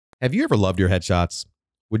Have you ever loved your headshots?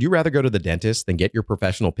 Would you rather go to the dentist than get your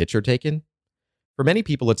professional picture taken? For many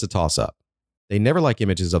people, it's a toss-up. They never like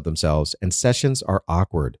images of themselves, and sessions are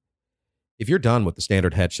awkward. If you're done with the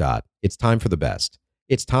standard headshot, it's time for the best.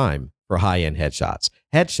 It's time for high-end headshots.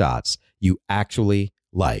 Headshots you actually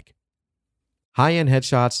like. High-end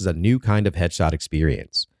headshots is a new kind of headshot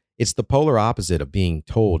experience. It's the polar opposite of being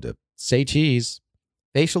told to say cheese.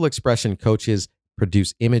 Facial expression coaches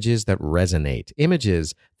produce images that resonate,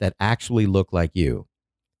 images that actually look like you.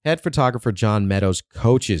 Head photographer John Meadows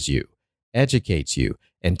coaches you, educates you,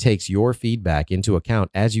 and takes your feedback into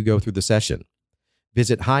account as you go through the session.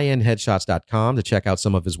 Visit highendheadshots.com to check out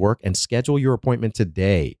some of his work and schedule your appointment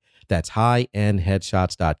today. That's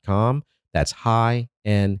highendheadshots.com. That's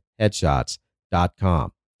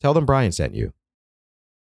highendheadshots.com. Tell them Brian sent you.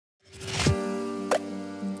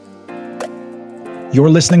 You're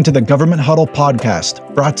listening to the Government Huddle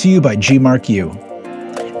podcast, brought to you by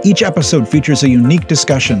GMarkU. Each episode features a unique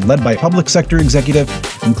discussion led by public sector executive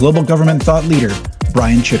and global government thought leader,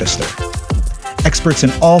 Brian Chittister. Experts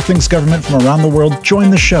in all things government from around the world join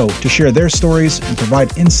the show to share their stories and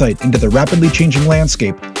provide insight into the rapidly changing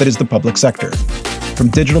landscape that is the public sector. From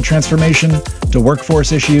digital transformation to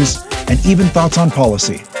workforce issues and even thoughts on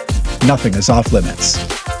policy, nothing is off limits.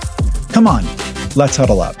 Come on, let's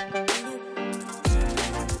huddle up.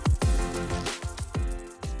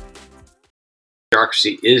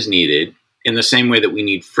 Bureaucracy is needed in the same way that we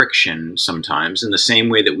need friction sometimes, in the same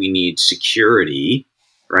way that we need security,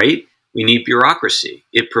 right? We need bureaucracy.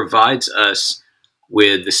 It provides us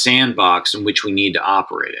with the sandbox in which we need to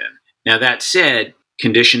operate in. Now, that said,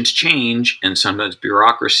 conditions change, and sometimes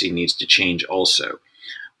bureaucracy needs to change also.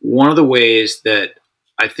 One of the ways that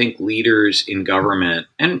I think leaders in government,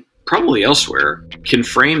 and probably elsewhere, can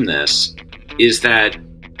frame this is that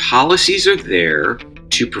policies are there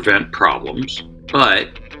to prevent problems.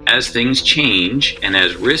 But as things change and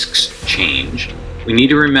as risks change, we need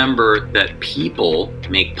to remember that people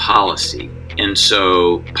make policy. And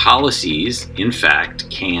so policies, in fact,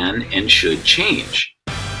 can and should change.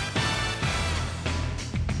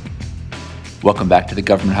 Welcome back to the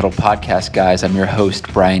Government Huddle podcast, guys. I'm your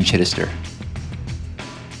host, Brian Chittister.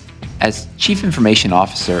 As Chief Information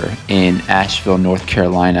Officer in Asheville, North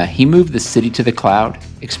Carolina, he moved the city to the cloud,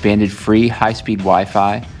 expanded free high-speed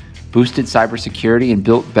Wi-Fi, boosted cybersecurity, and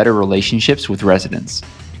built better relationships with residents.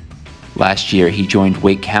 Last year, he joined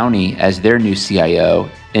Wake County as their new CIO,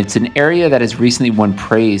 and it's an area that has recently won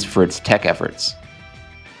praise for its tech efforts.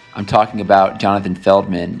 I'm talking about Jonathan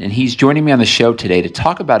Feldman, and he's joining me on the show today to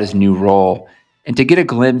talk about his new role and to get a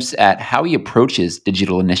glimpse at how he approaches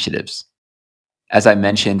digital initiatives. As I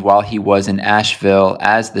mentioned, while he was in Asheville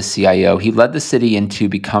as the CIO, he led the city into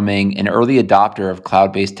becoming an early adopter of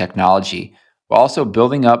cloud-based technology, while also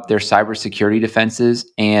building up their cybersecurity defenses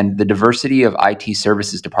and the diversity of IT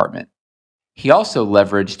services department. He also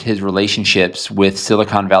leveraged his relationships with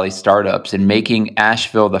Silicon Valley startups in making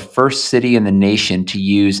Asheville the first city in the nation to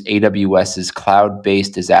use AWS's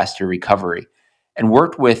cloud-based disaster recovery, and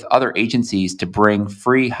worked with other agencies to bring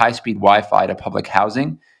free high-speed Wi-Fi to public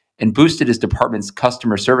housing and boosted his department's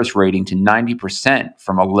customer service rating to 90%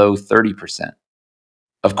 from a low 30%.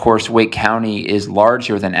 Of course, Wake County is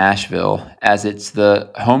larger than Asheville, as it's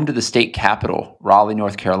the home to the state capital, Raleigh,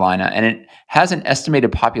 North Carolina, and it has an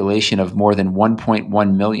estimated population of more than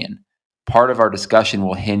 1.1 million. Part of our discussion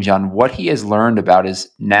will hinge on what he has learned about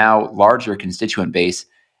his now larger constituent base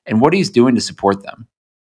and what he's doing to support them.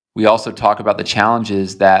 We also talk about the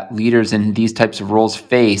challenges that leaders in these types of roles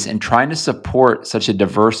face in trying to support such a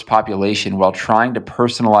diverse population while trying to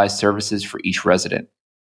personalize services for each resident.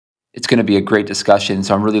 It's going to be a great discussion,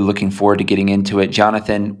 so I'm really looking forward to getting into it.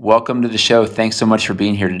 Jonathan, welcome to the show. Thanks so much for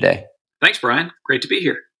being here today. Thanks, Brian. Great to be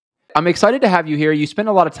here. I'm excited to have you here. You spent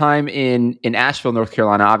a lot of time in Asheville, North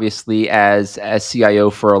Carolina, obviously, as CIO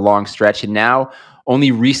for a long stretch, and now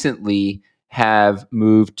only recently have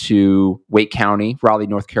moved to Wake County, Raleigh,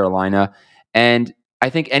 North Carolina. And I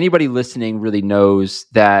think anybody listening really knows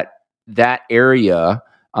that that area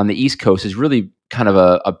on the East Coast is really kind of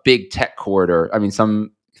a big tech corridor. I mean,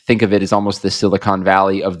 some think of it as almost the Silicon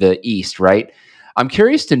Valley of the East, right? I'm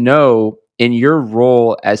curious to know, in your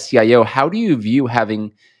role as CIO, how do you view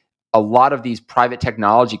having a lot of these private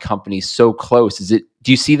technology companies so close? Do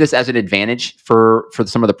you see this as an advantage for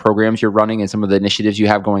some of the programs you're running and some of the initiatives you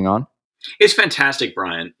have going on? It's fantastic,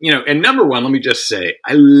 Brian. And number one, let me just say,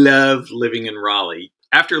 I love living in Raleigh.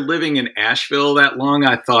 After living in Asheville that long,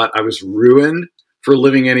 I thought I was ruined for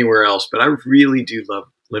living anywhere else, but I really do love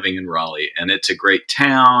living in Raleigh, and it's a great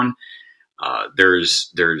town.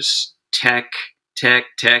 There's tech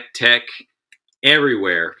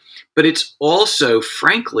everywhere. But it's also,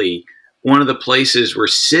 frankly, one of the places where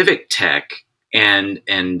civic tech and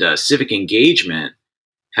civic engagement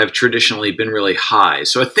have traditionally been really high.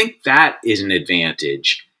 So I think that is an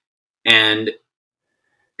advantage. And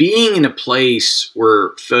being in a place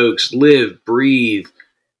where folks live, breathe,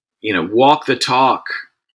 walk the talk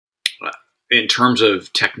in terms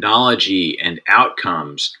of technology and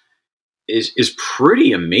outcomes is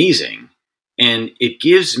pretty amazing. And it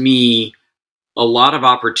gives me a lot of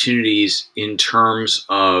opportunities in terms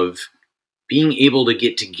of being able to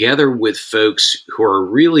get together with folks who are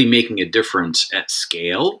really making a difference at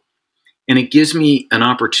scale. And it gives me an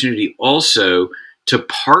opportunity also to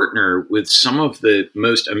partner with some of the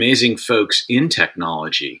most amazing folks in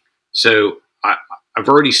technology. So I've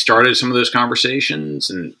already started some of those conversations,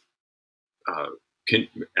 and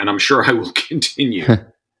I'm sure I will continue.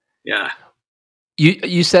 Yeah.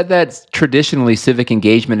 You said that traditionally civic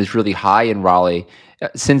engagement is really high in Raleigh.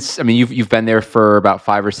 Since you've been there for about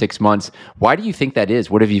 5 or 6 months. Why do you think that is?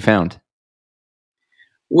 What have you found?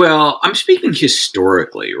 Well, I'm speaking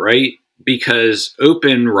historically, right? Because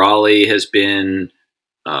Open Raleigh has been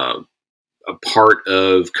a part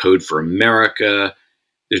of Code for America.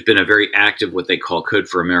 There's been a very active, what they call Code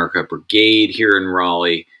for America brigade here in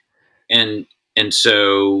Raleigh. And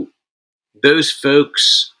so those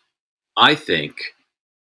folks, I think,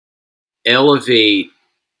 elevate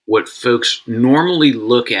what folks normally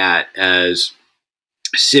look at as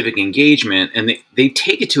civic engagement, and they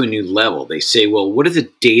take it to a new level. They say, well, what does the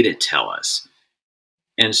data tell us?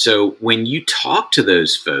 And so when you talk to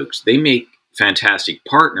those folks, they make fantastic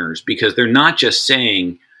partners because they're not just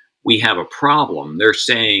saying we have a problem. They're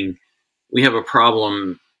saying we have a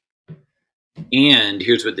problem, and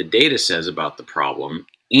here's what the data says about the problem,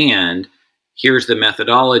 and here's the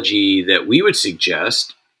methodology that we would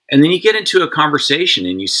suggest. And then you get into a conversation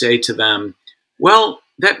and you say to them, well,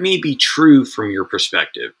 that may be true from your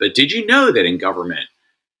perspective, but did you know that in government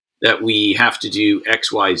that we have to do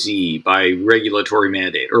XYZ by regulatory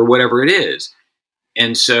mandate or whatever it is?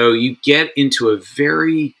 And so you get into a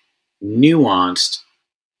very nuanced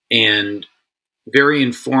and very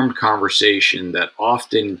informed conversation that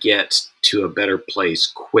often gets to a better place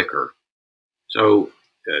quicker. So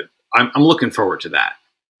I'm looking forward to that.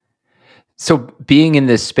 So being in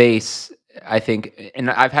this space, I think, and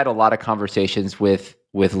I've had a lot of conversations with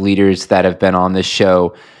leaders that have been on this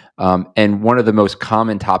show, and one of the most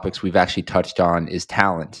common topics we've actually touched on is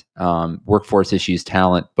talent, workforce issues,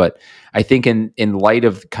 talent. But I think in light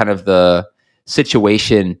of kind of the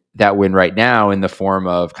situation that we're in right now, in the form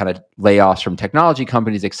of kind of layoffs from technology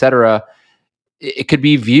companies, et cetera, it could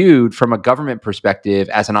be viewed from a government perspective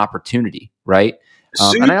as an opportunity, right?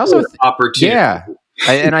 And I also, opportunity. Yeah.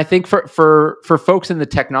 And I think for folks in the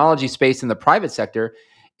technology space in the private sector,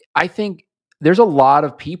 I think there's a lot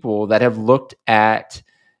of people that have looked at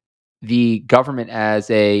the government as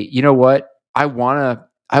you know what, I want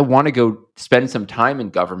to go spend some time in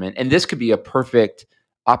government, and this could be a perfect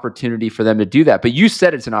opportunity for them to do that. But you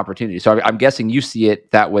said it's an opportunity, so I'm guessing you see it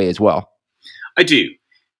that way as well. I do.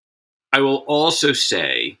 I will also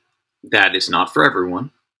say that it's not for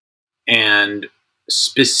everyone, and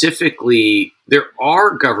specifically, there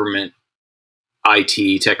are government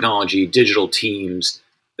IT, technology, digital teams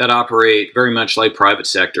that operate very much like private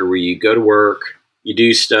sector, where you go to work, you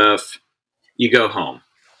do stuff, you go home.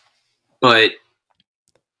 But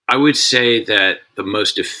I would say that the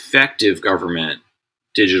most effective government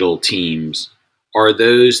digital teams are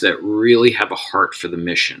those that really have a heart for the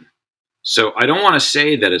mission. So I don't want to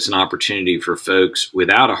say that it's an opportunity for folks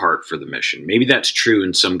without a heart for the mission. Maybe that's true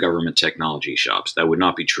in some government technology shops. That would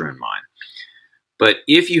not be true in mine. But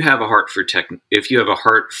if you have a heart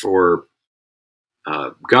for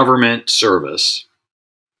government service,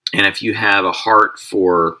 and if you have a heart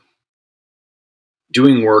for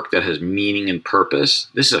doing work that has meaning and purpose,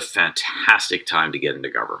 this is a fantastic time to get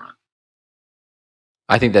into government.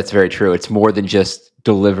 I think that's very true. It's more than just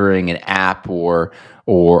delivering an app or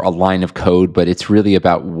a line of code, but it's really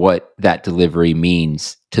about what that delivery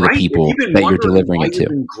means to the people that you're delivering it to. You've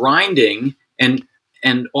been grinding,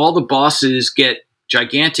 and all the bosses get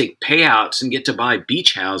gigantic payouts and get to buy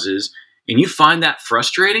beach houses, and you find that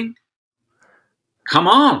frustrating? Come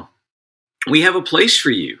on. We have a place for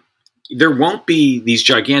you. There won't be these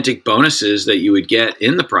gigantic bonuses that you would get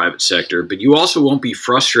in the private sector, but you also won't be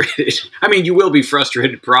frustrated. I mean, you will be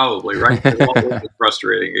frustrated probably, right? It will be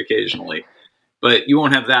frustrating occasionally, but you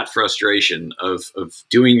won't have that frustration of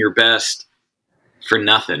doing your best for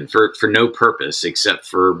nothing, for no purpose except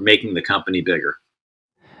for making the company bigger.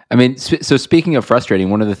 I mean, so speaking of frustrating,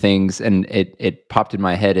 one of the things, and it popped in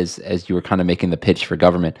my head as you were kind of making the pitch for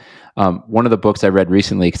government. One of the books I read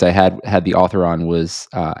recently, because I had the author on, was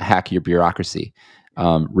 "Hack Your Bureaucracy."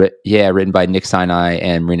 Written by Nick Sinai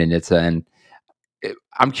and Marina Nitsa. And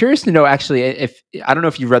I'm curious to know, actually, if I don't know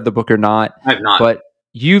if you read the book or not, I've not. but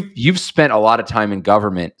you've spent a lot of time in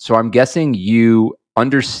government, so I'm guessing you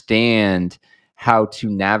understand how to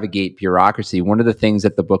navigate bureaucracy. One of the things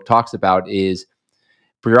that the book talks about is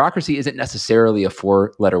bureaucracy isn't necessarily a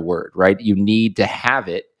 4-letter word, right? You need to have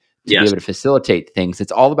it to be Yes. able to facilitate things.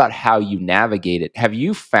 It's all about how you navigate it. Have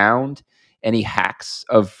you found any hacks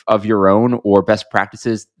of your own or best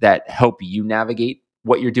practices that help you navigate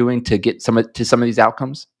what you're doing to get some of these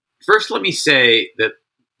outcomes? First, let me say that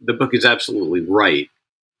the book is absolutely right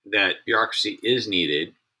that bureaucracy is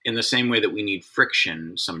needed in the same way that we need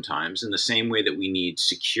friction sometimes, in the same way that we need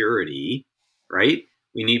security, right?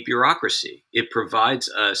 We need bureaucracy. It provides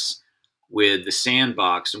us with the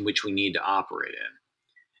sandbox in which we need to operate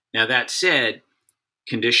in. Now, that said,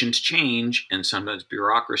 conditions change, and sometimes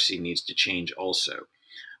bureaucracy needs to change also.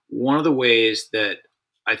 One of the ways that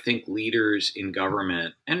I think leaders in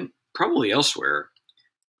government and probably elsewhere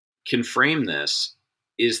can frame this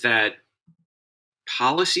is that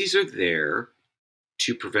policies are there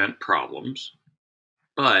to prevent problems,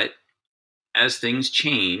 but as things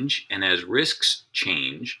change and as risks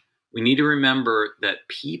change, we need to remember that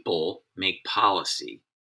people make policy.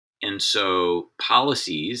 And so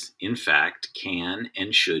policies, in fact, can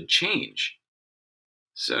and should change.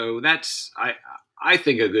 So that's, I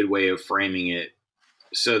think, a good way of framing it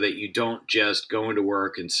so that you don't just go into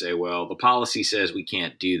work and say, well, the policy says we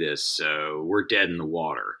can't do this, so we're dead in the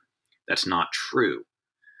water. That's not true.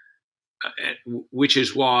 Which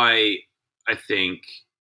is why I think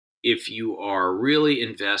if you are really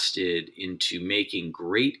invested into making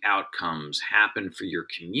great outcomes happen for your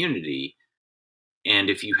community,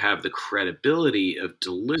 and if you have the credibility of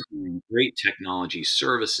delivering great technology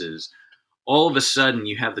services, all of a sudden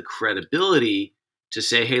you have the credibility to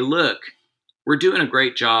say, hey, look, we're doing a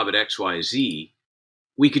great job at XYZ.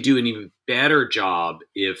 We could do an even better job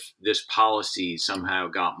if this policy somehow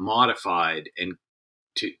got modified and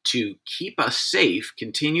to keep us safe,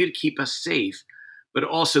 continue to keep us safe, but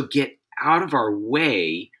also get out of our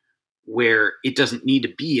way where it doesn't need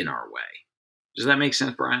to be in our way. Does that make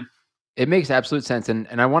sense, Brian? It makes absolute sense, and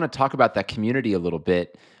I want to talk about that community a little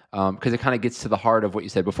bit, because it kind of gets to the heart of what you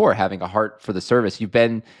said before, having a heart for the service. You've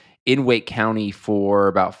been in Wake County for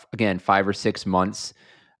about, again, 5 or 6 months.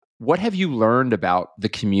 What have you learned about the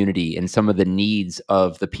community and some of the needs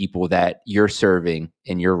of the people that you're serving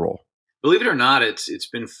in your role? Believe it or not, it's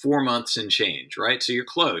been 4 months and change, right? So you're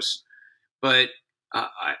close, but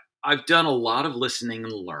I've done a lot of listening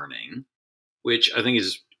and learning, which I think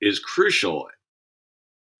is crucial.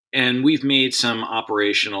 And we've made some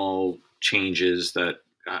operational changes that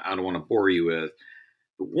I don't want to bore you with.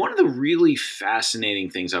 But one of the really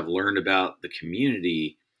fascinating things I've learned about the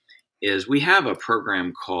community is we have a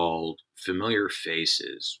program called Familiar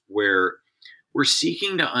Faces, where we're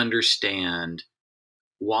seeking to understand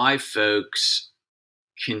why folks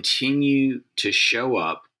continue to show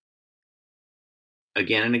up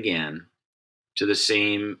again and again to the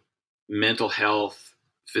same mental health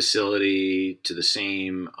facility, to the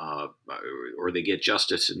same, or they get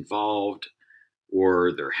justice involved,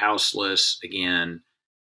 or they're houseless again.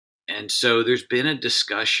 And so there's been a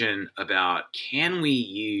discussion about, can we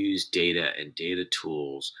use data and data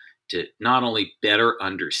tools to not only better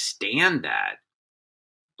understand that,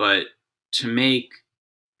 but to make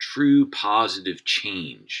true positive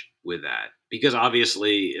change with that? Because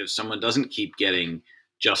obviously, if someone doesn't keep getting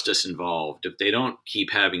justice involved, if they don't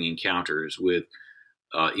keep having encounters with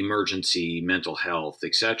emergency mental health,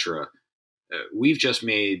 etc., we've just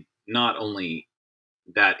made not only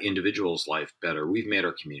that individual's life better, we've made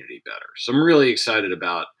our community better. So I'm really excited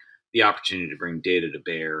about the opportunity to bring data to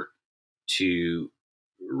bear to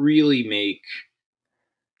really make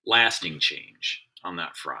lasting change on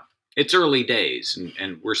that front. It's early days,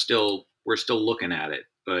 and we're still looking at it,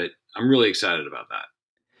 but I'm really excited about that.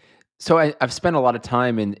 So I've spent a lot of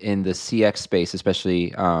time in the CX space,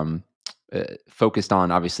 especially focused on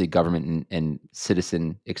obviously government and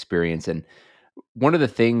citizen experience. And one of the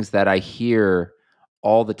things that I hear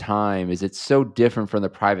all the time is it's so different from the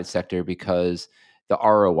private sector because the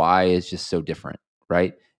ROI is just so different,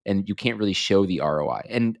 right? And you can't really show the ROI.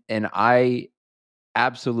 And I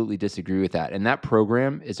absolutely disagree with that. And that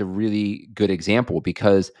program is a really good example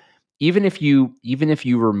because even if you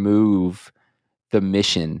remove the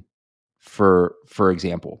mission, for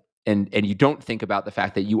example, and you don't think about the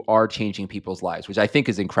fact that you are changing people's lives, which I think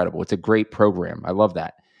is incredible. It's a great program. I love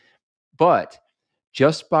that. But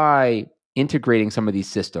just by integrating some of these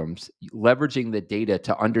systems, leveraging the data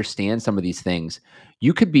to understand some of these things,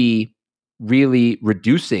 you could be really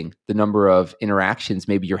reducing the number of interactions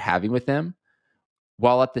maybe you're having with them,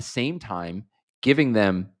 while at the same time giving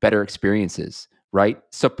them better experiences, right?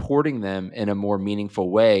 Supporting them in a more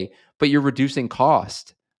meaningful way, but you're reducing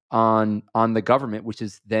cost on the government, which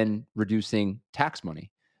is then reducing tax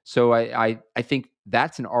money. So I think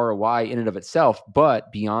that's an ROI in and of itself,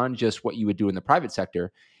 but beyond just what you would do in the private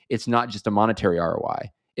sector, it's not just a monetary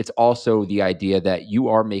ROI. It's also the idea that you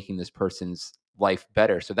are making this person's life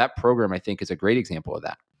better. So that program, I think, is a great example of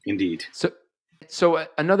that. Indeed. So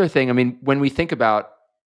another thing, I mean, when we think about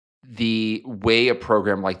the way a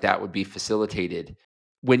program like that would be facilitated,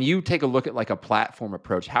 when you take a look at like a platform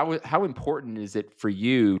approach, how important is it for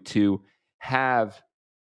you to have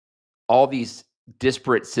all these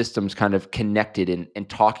disparate systems kind of connected and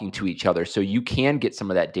talking to each other so you can get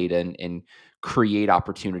some of that data and create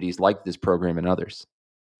opportunities like this program and others?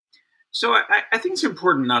 So I think it's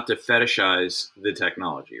important not to fetishize the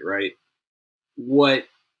technology, right? What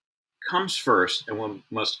comes first and what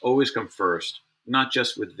must always come first, not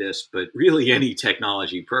just with this, but really any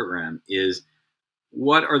technology program, is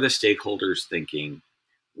what are the stakeholders thinking?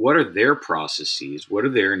 What are their processes? What are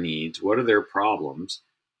their needs? What are their problems?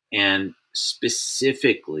 And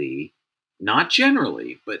specifically, not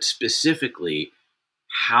generally, but specifically,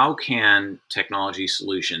 how can technology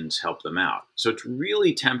solutions help them out? So it's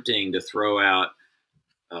really tempting to throw out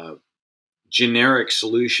uh, generic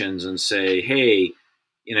solutions and say, "Hey,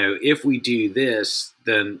 if we do this,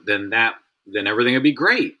 then everything will be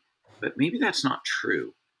great." But maybe that's not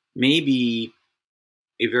true. Maybe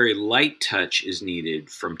a very light touch is needed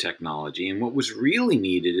from technology, and what was really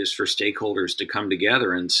needed is for stakeholders to come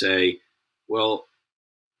together and say, "Well,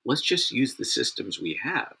 let's just use the systems we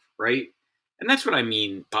have," right? And that's what I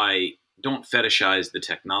mean by don't fetishize the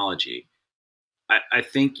technology. I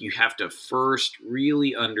think you have to first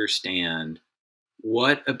really understand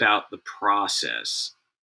what about the process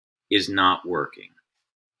is not working.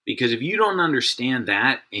 Because if you don't understand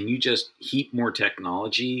that and you just heap more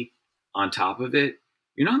technology on top of it,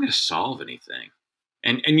 you're not going to solve anything.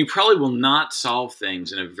 And you probably will not solve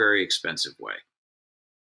things in a very expensive way.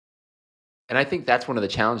 And I think that's one of the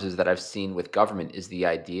challenges that I've seen with government is the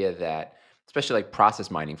idea that, especially like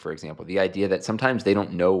process mining, for example, the idea that sometimes they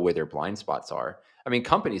don't know where their blind spots are. I mean,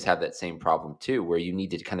 companies have that same problem too, where you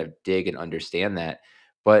need to kind of dig and understand that.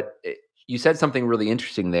 But you said something really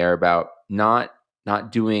interesting there about not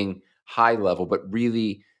doing high level, but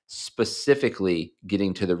really specifically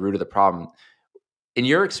getting to the root of the problem. In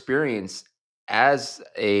your experience as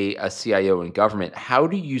a CIO in government, how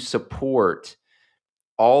do you support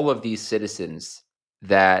all of these citizens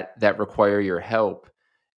that require your help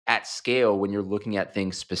at scale when you're looking at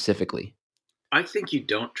things specifically? I think you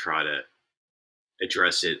don't try to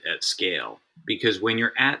address it at scale because when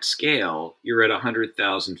you're at scale, you're at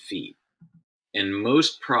 100,000 feet. And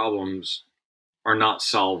most problems are not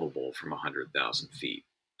solvable from 100,000 feet.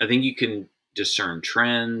 I think you can discern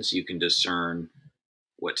trends, you can discern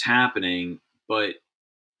what's happening, but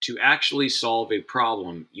to actually solve a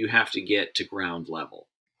problem, you have to get to ground level.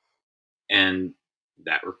 And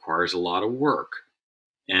that requires a lot of work.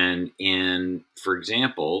 And in, for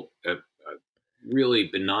example, a really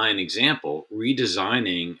benign example,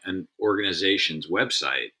 redesigning an organization's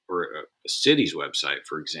website or a city's website,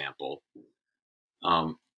 for example,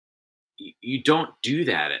 um, you don't do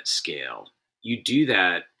that at scale. You do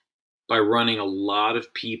that by running a lot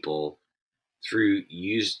of people through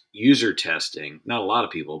user testing, not a lot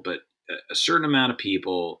of people, but a certain amount of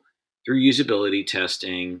people through usability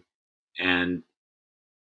testing and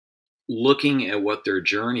looking at what their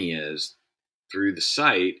journey is through the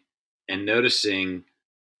site and noticing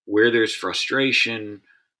where there's frustration,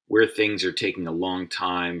 where things are taking a long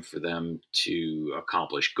time for them to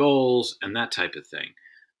accomplish goals, and that type of thing.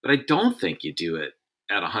 But I don't think you do it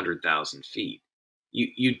at 100,000 feet.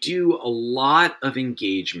 You do a lot of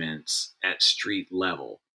engagements at street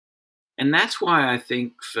level. And that's why I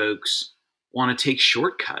think folks want to take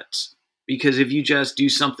shortcuts. Because if you just do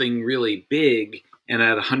something really big and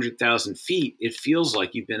at 100,000 feet, it feels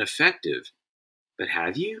like you've been effective. But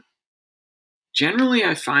have you? Generally,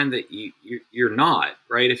 I find that you're not,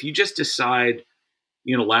 right? If you just decide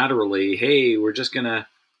unilaterally, hey,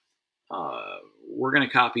 uh, we're gonna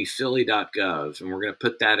copy Philly.gov and we're gonna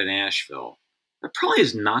put that in Asheville, that probably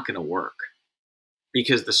is not going to work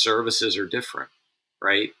because the services are different,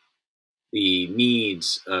 right? The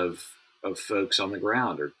needs of folks on the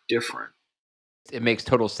ground are different. It makes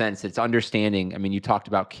total sense. It's understanding. I mean, you talked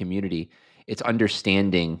about community. It's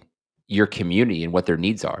understanding your community and what their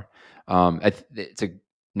needs are. It's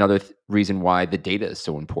another reason why the data is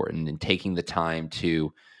so important, and taking the time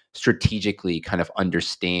to strategically kind of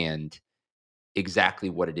understand exactly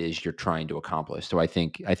what it is you're trying to accomplish. So I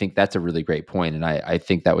think that's a really great point, and I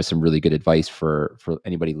think that was some really good advice for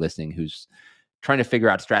anybody listening who's trying to figure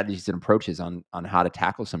out strategies and approaches on how to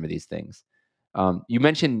tackle some of these things. You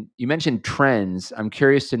mentioned trends. I'm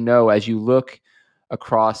curious to know, as you look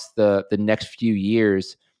across the next few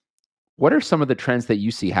years, what are some of the trends that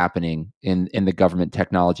you see happening in the government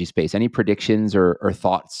technology space? Any predictions or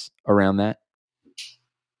thoughts around that?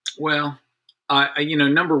 Well,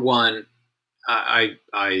 number one, I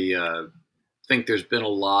think there's been a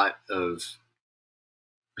lot of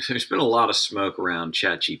smoke around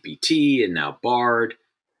ChatGPT and now Bard.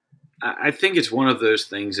 I think it's one of those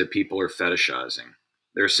things that people are fetishizing.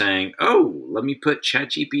 They're saying, "Oh, let me put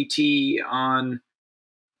ChatGPT on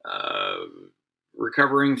uh,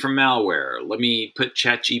 recovering from malware. Let me put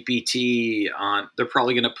ChatGPT on." They're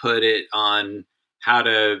probably going to put it on how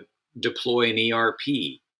to deploy an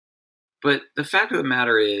ERP. But the fact of the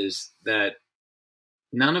matter is that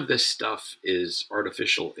none of this stuff is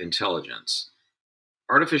artificial intelligence.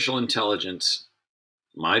 Artificial intelligence,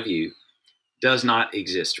 in my view, does not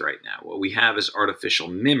exist right now. What we have is artificial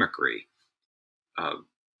mimicry. Uh,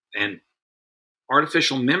 and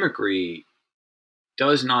artificial mimicry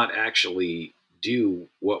does not actually do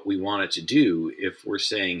what we want it to do if we're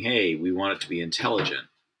saying, hey, we want it to be intelligent.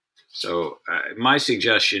 So my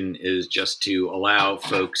suggestion is just to uh, allow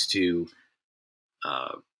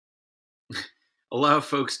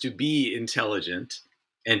folks to be intelligent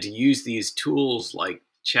and to use these tools like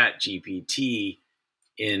ChatGPT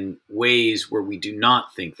in ways where we do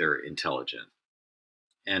not think they're intelligent.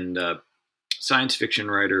 And science fiction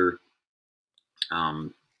writer,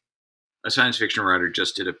 um, a science fiction writer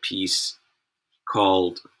just did a piece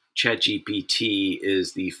called "ChatGPT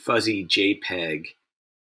is the fuzzy JPEG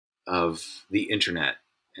of the internet,"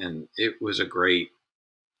 and it was a great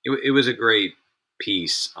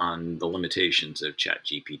piece on the limitations of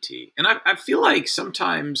ChatGPT. And I feel like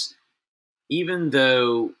sometimes, even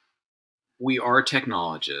though we are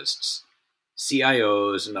technologists,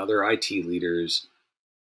 CIOs and other IT leaders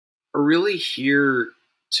are really here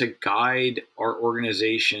to guide our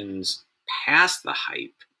organizations past the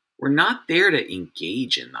hype. We're not there to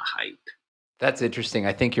engage in the hype. That's interesting.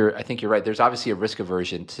 I think you're right. There's obviously a risk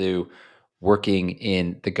aversion to working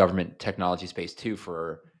in the government technology space too,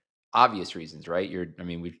 for obvious reasons, right? I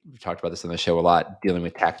mean, we've talked about this on the show a lot, dealing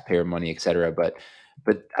with taxpayer money, et cetera. But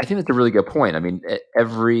I think that's a really good point. I mean,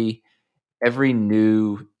 every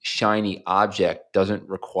new shiny object doesn't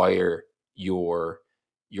require your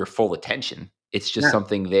your full attention. It's just Yeah.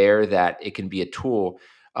 something there that it can be a tool.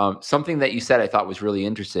 Something that you said I thought was really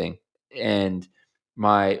interesting, and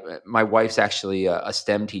my wife's actually a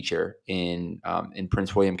STEM teacher in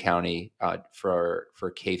Prince William County, for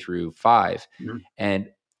K through 5, Mhm.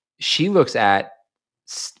 and she looks at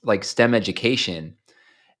like STEM education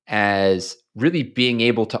as really being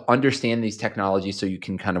able to understand these technologies so you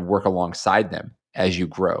can kind of work alongside them as you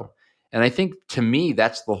grow. And I think, to me,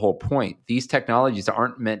 that's the whole point. These technologies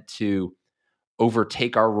aren't meant to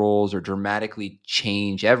overtake our roles or dramatically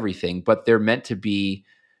change everything, but they're meant to be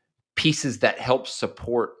pieces that help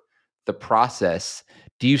support the process.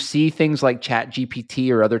 Do you see things like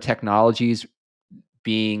ChatGPT or other technologies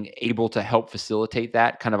being able to help facilitate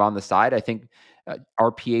that kind of on the side? I think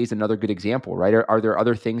RPA is another good example, right? Are there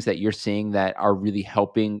other things that you're seeing that are really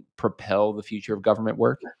helping propel the future of government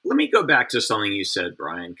work? Let me go back to something you said,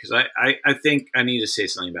 Brian, because I think I need to say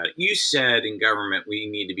something about it. You said in government we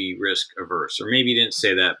need to be risk averse, or maybe you didn't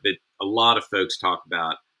say that, but a lot of folks talk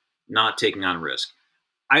about not taking on risk.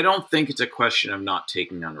 I don't think it's a question of not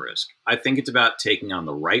taking on risk. I think it's about taking on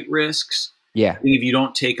the right risks. Yeah, And if you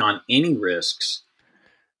don't take on any risks,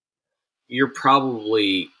 you're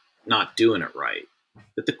probably not doing it right.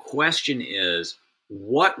 But the question is,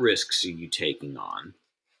 what risks are you taking on?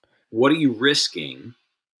 What are you risking?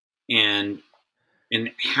 And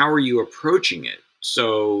how are you approaching it?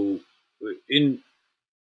 So in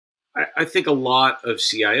I think a lot of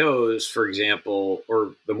CIOs, for example,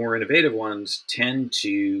 or the more innovative ones, tend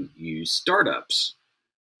to use startups.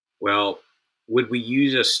 Well, would we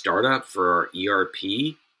use a startup for our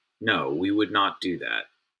ERP? No, we would not do that.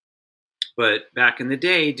 But back in the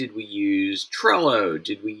day, did we use Trello?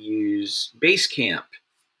 Did we use Basecamp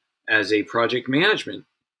as a project management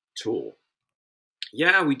tool?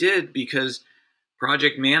 Yeah, we did, because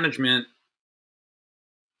project management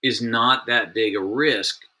is not that big a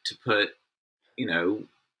risk to put, you know,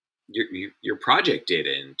 your project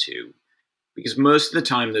data into. because most of the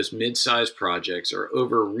time those mid-sized projects are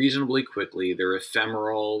over reasonably quickly. They're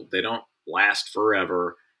ephemeral. They don't last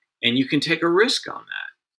forever, and you can take a risk on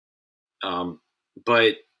that.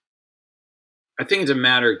 But I think it's a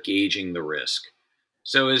matter of gauging the risk.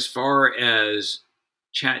 So as far as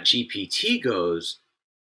ChatGPT goes,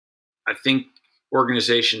 I think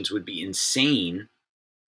organizations would be insane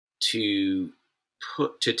to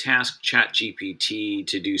task ChatGPT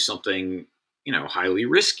to do something, highly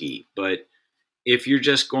risky. But if you're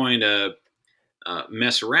just going to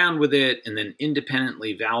mess around with it and then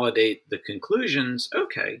independently validate the conclusions,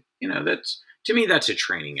 okay, that's, to me, that's a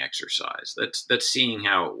training exercise. That's seeing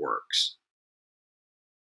how it works.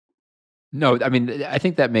 No, I mean, I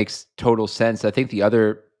think that makes total sense. I think the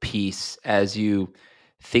other piece, as you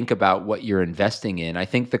think about what you're investing in, I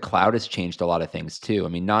think the cloud has changed a lot of things too. I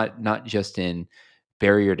mean, not just in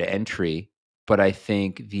barrier to entry, but I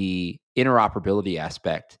think the interoperability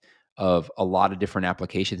aspect of a lot of different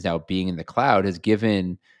applications now being in the cloud has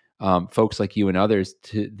given folks like you and others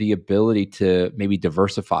to the ability to maybe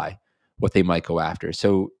diversify what they might go after.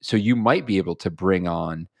 So you might be able to bring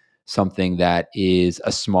on something that is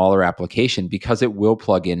a smaller application because it will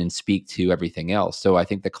plug in and speak to everything else. So I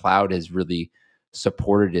think the cloud is really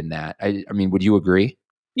supported in that. I mean, would you agree?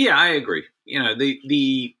 Yeah, I agree.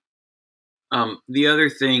 The other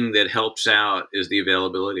thing that helps out is the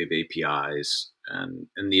availability of APIs and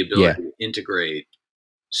the Yeah. ability to integrate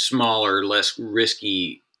smaller, less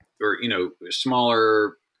risky, or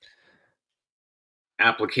smaller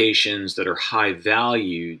applications that are high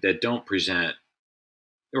value that don't present,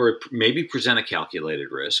 or maybe present, a calculated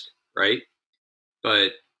risk, right?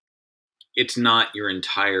 But it's not your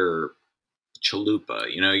entire chalupa.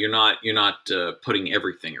 You're not putting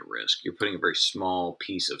everything at risk. You're putting a very small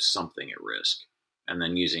piece of something at risk, and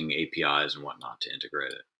then using APIs and whatnot to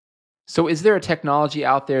integrate it. So is there a technology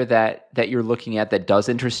out there that you're looking at that does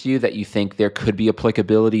interest you, that you think there could be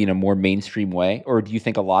applicability in a more mainstream way? Or do you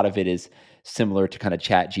think a lot of it is similar to kind of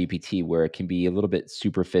Chat GPT, where it can be a little bit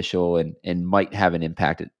superficial and might have an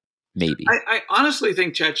impact, maybe? I honestly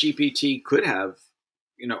think ChatGPT could have,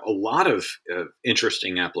 a lot of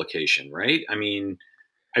interesting application, right? I mean,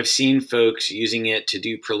 I've seen folks using it to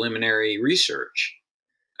do preliminary research.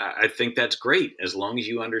 I think that's great as long as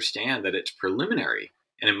you understand that it's preliminary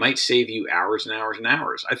and it might save you hours and hours and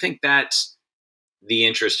hours. I think that's the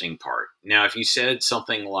interesting part. Now, if you said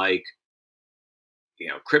something like,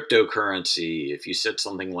 cryptocurrency, if you said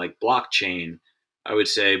something like blockchain, I would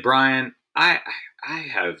say, Brian, I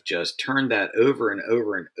have just turned that over and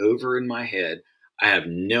over and over in my head. I have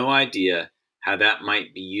no idea how that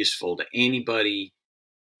might be useful to anybody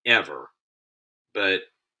ever. But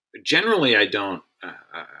generally, I don't.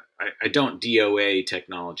 I don't DOA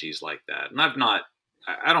technologies like that, and I've not.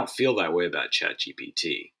 I don't feel that way about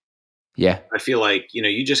ChatGPT. Yeah. I feel like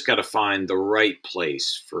you just got to find the right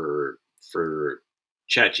place for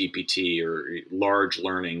ChatGPT or large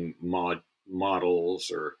learning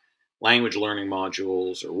models or language learning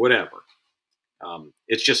modules or whatever.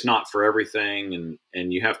 It's just not for everything,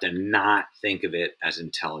 and you have to not think of it as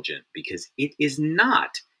intelligent, because it is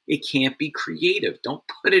not. It can't be creative. Don't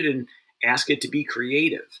put it in. Ask it to be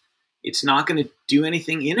creative. It's not going to do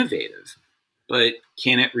anything innovative. But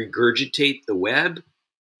can it regurgitate the web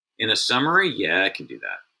in a summary? Yeah, it can do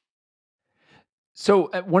that. So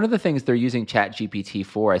one of the things they're using Chat GPT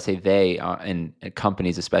for, I say they, and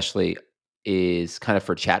companies especially, is kind of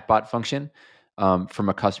for chatbot function, from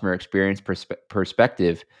a customer experience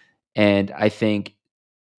perspective. And I think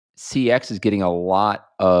CX is getting a lot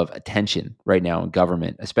of attention right now in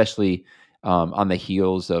government, especially on the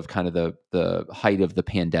heels of kind of the height of the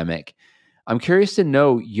pandemic. I'm curious to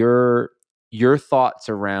know your thoughts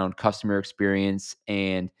around customer experience,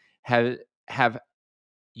 and have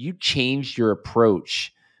you changed your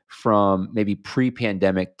approach from maybe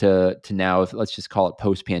pre-pandemic to now, if let's just call it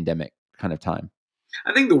post-pandemic kind of time?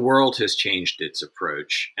 I think the world has changed its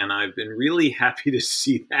approach, and I've been really happy to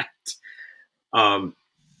see that. Um,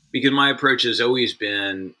 because my approach has always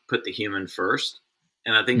been put the human first.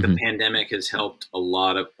 And I think the Hmm. pandemic has helped a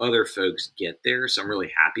lot of other folks get there. So I'm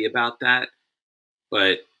really happy about that.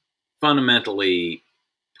 But fundamentally,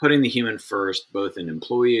 putting the human first, both in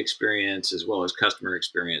employee experience as well as customer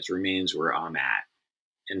experience, remains where I'm at.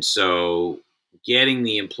 And so getting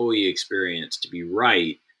the employee experience to be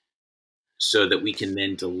right so that we can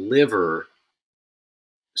then deliver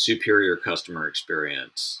superior customer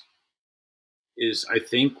experience is, I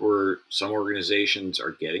think, where some organizations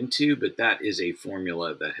are getting to, but that is a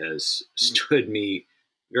formula that has stood me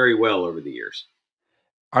very well over the years.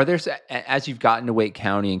 Are there, as you've gotten to Wake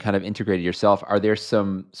County and kind of integrated yourself, are there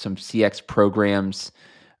some CX programs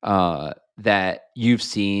that you've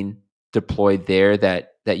seen deployed there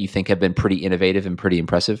that you think have been pretty innovative and pretty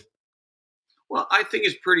impressive? Well, I think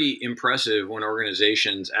it's pretty impressive when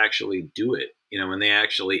organizations actually do it. When they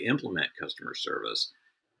actually implement customer service.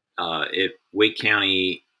 At Wake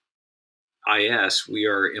County IS, we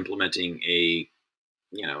are implementing a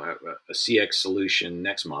CX solution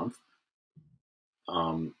next month.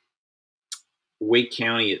 Um, Wake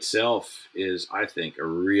County itself is, I think, a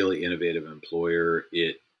really innovative employer.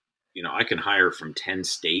 I can hire from 10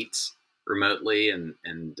 states remotely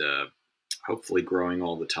and hopefully growing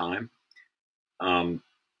all the time.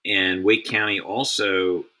 And Wake County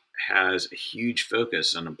also has a huge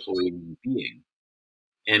focus on employee well-being.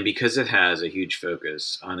 And because it has a huge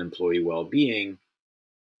focus on employee well-being,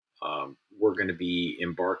 we're going to be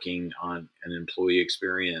embarking on an employee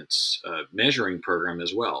experience measuring program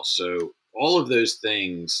as well. So all of those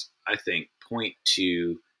things, I think, point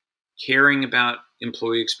to caring about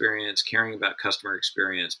employee experience, caring about customer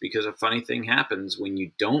experience, because a funny thing happens when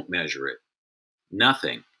you don't measure it.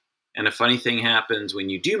 Nothing. And a funny thing happens when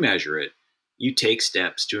you do measure it, you take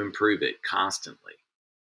steps to improve it constantly.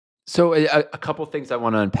 So a couple things I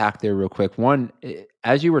want to unpack there real quick. One,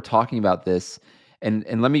 as you were talking about this,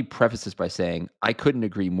 and let me preface this by saying I couldn't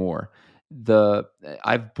agree more.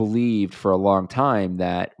 I've believed for a long time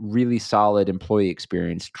that really solid employee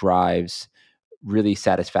experience drives really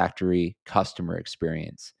satisfactory customer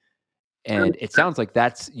experience. And it sounds like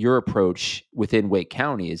that's your approach within Wake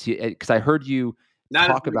County, is because I heard you Not as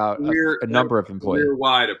talk about a that number of employees.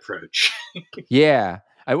 career-wide approach. Yeah.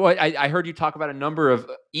 I heard you talk about a number of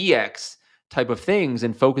EX type of things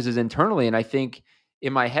and focuses internally. And I think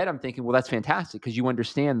in my head, I'm thinking, well, that's fantastic because you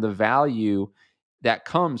understand the value that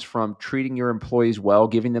comes from treating your employees well,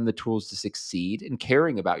 giving them the tools to succeed, and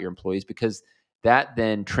caring about your employees, because that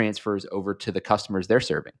then transfers over to the customers they're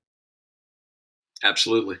serving.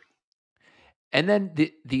 Absolutely. And then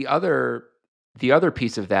the other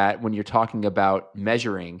piece of that, when you're talking about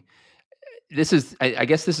measuring, I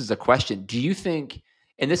guess this is a question. Do you think,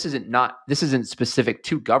 and this isn't specific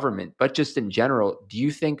to government, but just in general, do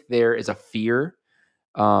you think there is a fear,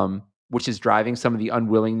 which is driving some of the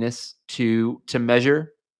unwillingness to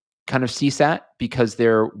measure kind of CSAT because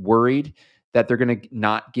they're worried that they're going to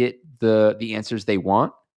not get the answers they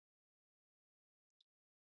want?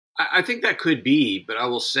 I think that could be, but I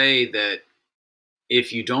will say that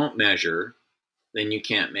if you don't measure, then you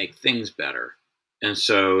can't make things better. And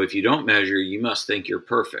so if you don't measure, you must think you're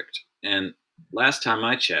perfect. And last time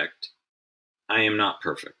I checked, I am not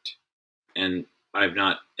perfect. And I've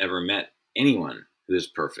not ever met anyone who is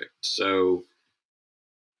perfect. So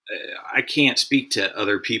I can't speak to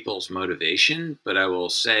other people's motivation, but I will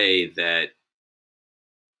say that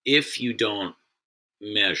if you don't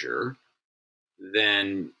measure,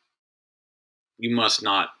 then you must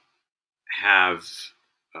not have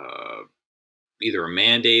uh, either a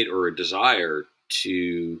mandate or a desire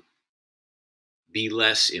to be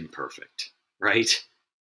less imperfect, right?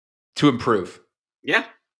 To improve. Yeah.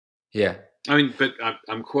 Yeah. I mean, but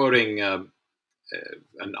I'm quoting an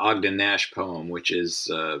Ogden Nash poem, which is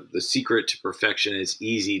the secret to perfection is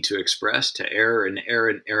easy to express, to err and err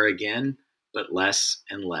and err again, but less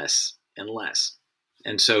and less and less.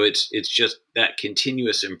 And so it's just that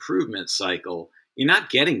continuous improvement cycle. You're not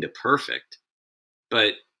getting to perfect,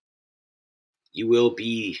 but you will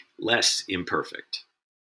be less imperfect.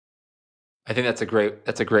 I think that's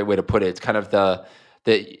a great way to put it. It's kind of the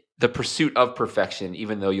pursuit of perfection,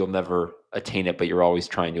 even though you'll never attain it, but you're always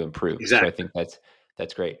trying to improve. So I Exactly. think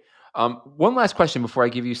that's great. One last question before I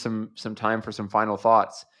give you some time for some final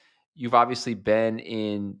thoughts. You've obviously been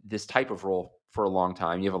in this type of role for a long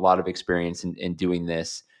time. You have a lot of experience in doing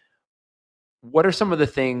this. What are some of the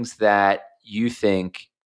things that you think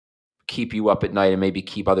keep you up at night and maybe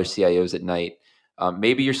keep other CIOs at night?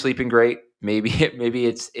 Maybe you're sleeping great. Maybe maybe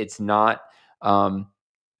it's not.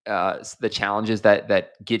 The challenges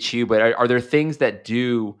that get you, but are there things that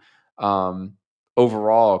do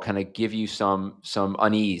overall kind of give you some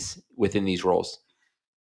unease within these roles?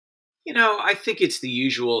 I think it's the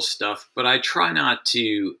usual stuff, but I try not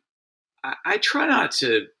to. I try not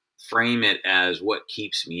to frame it as what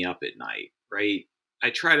keeps me up at night, right?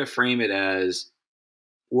 I try to frame it as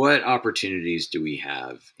what opportunities do we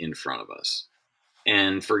have in front of us?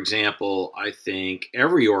 And for example, I think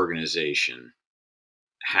every organization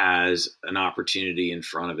has an opportunity in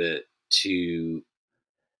front of it to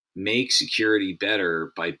make security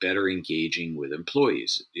better by better engaging with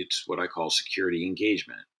employees. It's what I call security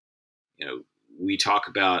engagement. You know, we talk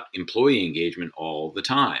about employee engagement all the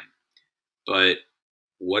time, but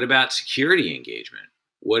what about security engagement?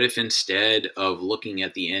 What if instead of looking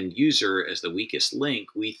at the end user as the weakest link,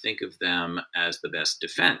 we think of them as the best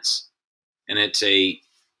defense? And it's a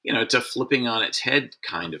flipping on its head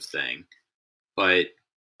kind of thing. But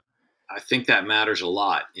I think that matters a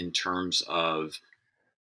lot in terms of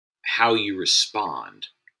how you respond,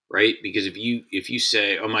 right? Because if you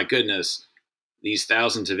say, "Oh my goodness, these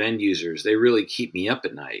thousands of end users, they really keep me up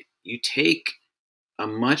at night," you take a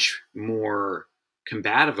much more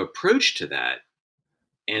combative approach to that.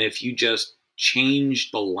 And if you just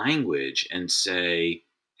change the language and say,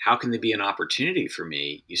 "How can they be an opportunity for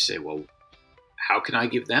me?" You say, "Well, how can I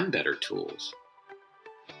give them better tools?"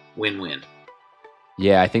 Win-win.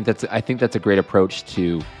 Yeah, I think that's a great approach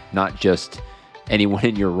to not just anyone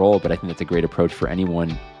in your role, but I think that's a great approach for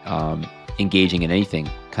anyone engaging in anything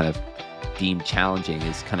kind of deemed challenging.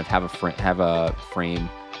 Is kind of have a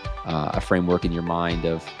framework in your mind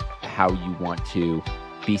of how you want to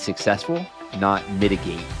be successful, not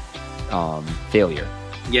mitigate failure.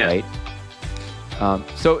 Yeah. Right.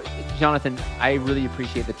 So, Jonathan, I really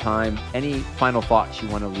appreciate the time. Any final thoughts you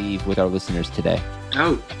want to leave with our listeners today?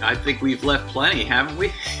 Oh, I think we've left plenty, haven't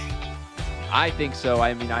we? I think so.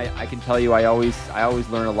 I mean, I can tell you, I always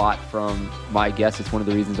learn a lot from my guests. It's one of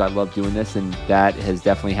the reasons I love doing this, and that has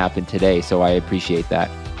definitely happened today. So I appreciate that.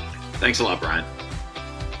 Thanks a lot, Brian.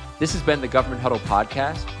 This has been the Government Huddle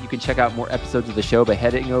podcast. You can check out more episodes of the show by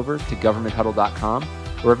heading over to governmenthuddle.com,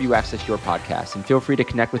 wherever you access your podcasts. And feel free to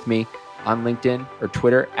connect with me on LinkedIn or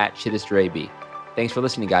Twitter @ShittisterAB. Thanks for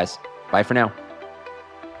listening, guys. Bye for now.